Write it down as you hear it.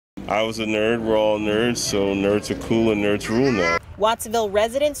I was a nerd, we're all nerds, so nerds are cool and nerds rule now. Watsonville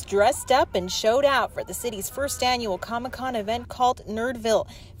residents dressed up and showed out for the city's first annual Comic-Con event called Nerdville.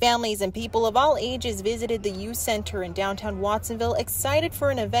 Families and people of all ages visited the youth center in downtown Watsonville, excited for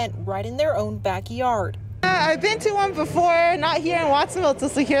an event right in their own backyard. I've been to one before, not here in Watsonville, so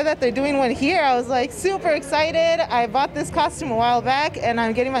to hear that they're doing one here, I was like super excited. I bought this costume a while back and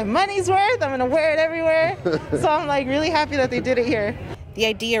I'm getting my money's worth. I'm going to wear it everywhere. So I'm like really happy that they did it here. The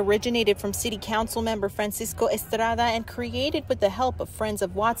idea originated from City Council member Francisco Estrada and created with the help of Friends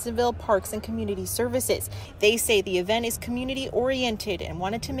of Watsonville Parks and Community Services. They say the event is community-oriented and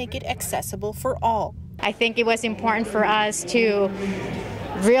wanted to make it accessible for all. I think it was important for us to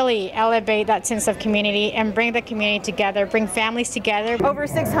really elevate that sense of community and bring the community together, bring families together. Over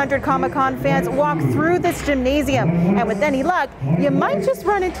 600 Comic-Con fans walk through this gymnasium, and with any luck, you might just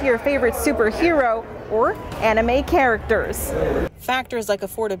run into your favorite superhero or anime characters. Factors like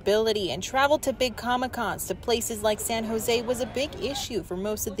affordability and travel to big Comic-Cons to places like San Jose was a big issue for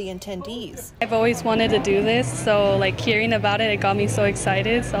most of the attendees. I've always wanted to do this, so like hearing about it got me so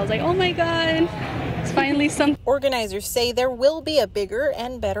excited. So I was like, oh my God, it's finally something. Organizers say there will be a bigger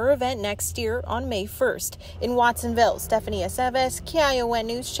and better event next year on May 1st. In Watsonville, Pkg Aceves, KION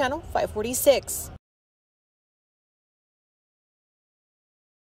News Channel 546.